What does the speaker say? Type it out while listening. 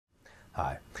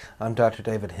Hi, I'm Dr.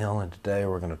 David Hill, and today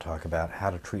we're going to talk about how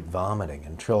to treat vomiting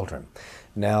in children.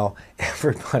 Now,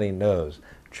 everybody knows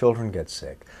children get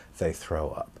sick, they throw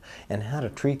up, and how to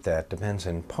treat that depends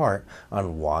in part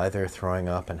on why they're throwing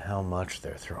up and how much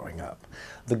they're throwing up.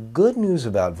 The good news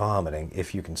about vomiting,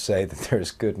 if you can say that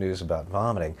there's good news about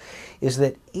vomiting, is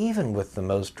that even with the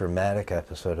most dramatic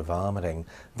episode of vomiting,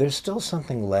 there's still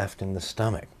something left in the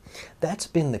stomach. That's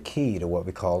been the key to what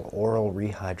we call oral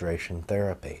rehydration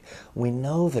therapy. We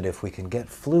know that if we can get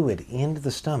fluid into the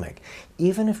stomach,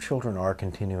 even if children are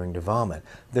continuing to vomit,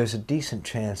 there's a decent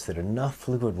chance that enough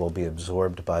fluid will be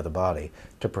absorbed by the body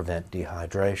to prevent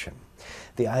dehydration.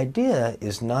 The idea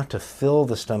is not to fill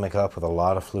the stomach up with a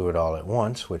lot of fluid all at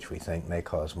once, which we think may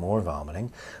cause more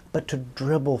vomiting, but to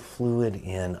dribble fluid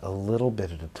in a little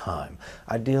bit at a time.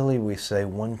 Ideally, we say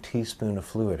 1 teaspoon of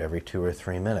fluid every 2 or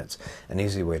 3 minutes. An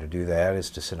easy way to do that is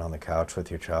to sit on the couch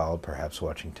with your child, perhaps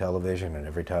watching television, and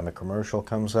every time a commercial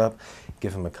comes up,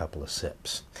 give them a couple of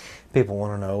sips. People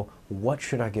want to know, what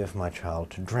should I give my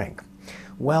child to drink?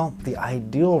 Well, the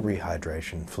ideal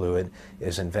rehydration fluid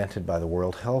is invented by the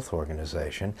World Health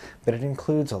Organization, but it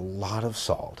includes a lot of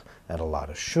salt and a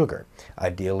lot of sugar.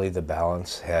 Ideally, the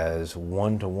balance has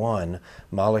 1-to-1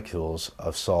 molecules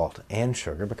of salt and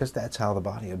sugar because that's how the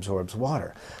body absorbs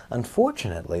water.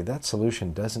 Unfortunately, that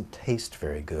solution doesn't taste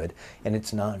very good, and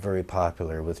it's not very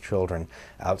popular with children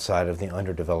outside of the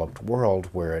underdeveloped world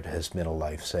where it has been a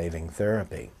life-saving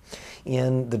therapy.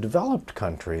 In the developed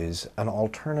countries, an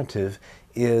alternative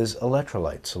is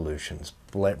electrolyte solutions.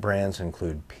 Brands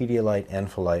include Pedialyte,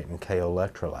 Enfalyte, and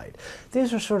K-Electrolyte.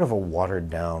 These are sort of a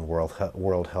watered-down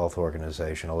World Health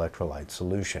Organization electrolyte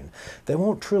solution. They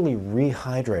won't truly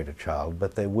rehydrate a child,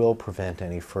 but they will prevent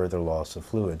any further loss of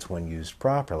fluids when used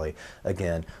properly,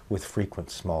 again, with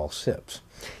frequent small sips.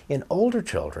 In older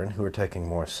children who are taking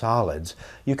more solids,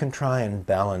 you can try and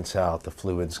balance out the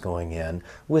fluids going in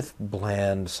with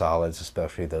bland solids,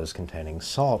 especially those containing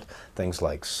salt, things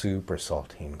like soup or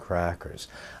saltine crackers.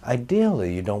 Ideally,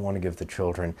 you don't want to give the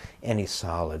children any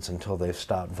solids until they've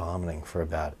stopped vomiting for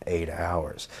about 8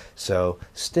 hours. So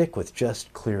stick with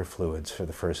just clear fluids for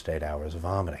the first 8 hours of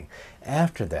vomiting.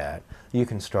 After that, you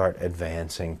can start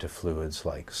advancing to fluids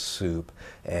like soup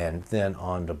and then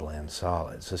on to bland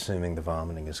solids, assuming the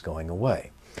vomiting is going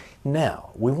away. Now,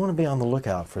 we want to be on the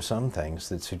lookout for some things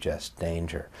that suggest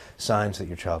danger, signs that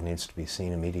your child needs to be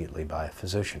seen immediately by a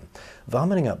physician.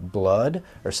 Vomiting up blood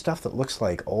or stuff that looks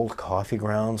like old coffee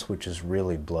grounds, which is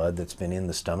really blood that's been in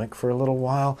the stomach for a little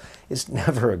while, is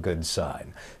never a good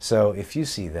sign. So if you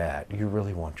see that, you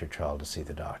really want your child to see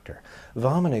the doctor.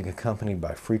 Vomiting accompanied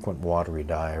by frequent watery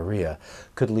diarrhea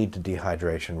could lead to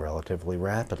dehydration relatively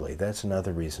rapidly. That's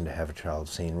another reason to have a child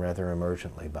seen rather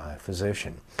emergently by a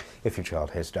physician. If your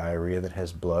child has diarrhea that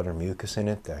has blood or mucus in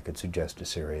it, that could suggest a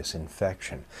serious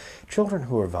infection. Children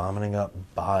who are vomiting up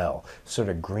bile, sort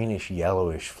of greenish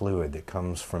yellowish fluid that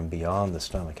comes from beyond the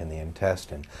stomach and the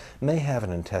intestine, may have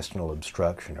an intestinal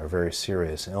obstruction or very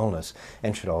serious illness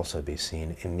and should also be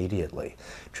seen immediately.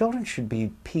 Children should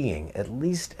be peeing at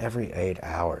least every 8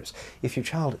 hours. If your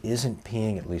child isn't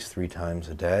peeing at least 3 times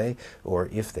a day, or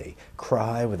if they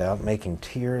cry without making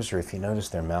tears, or if you notice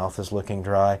their mouth is looking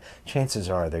dry, chances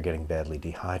are they're getting badly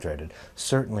dehydrated.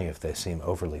 Certainly if they seem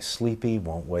overly sleepy,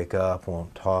 won't wake up,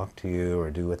 won't talk to you,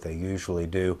 or do what they usually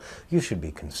do, you should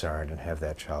be concerned and have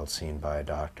that child seen by a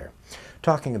doctor.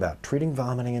 Talking about treating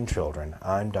vomiting in children,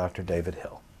 I'm Dr. David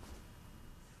Hill.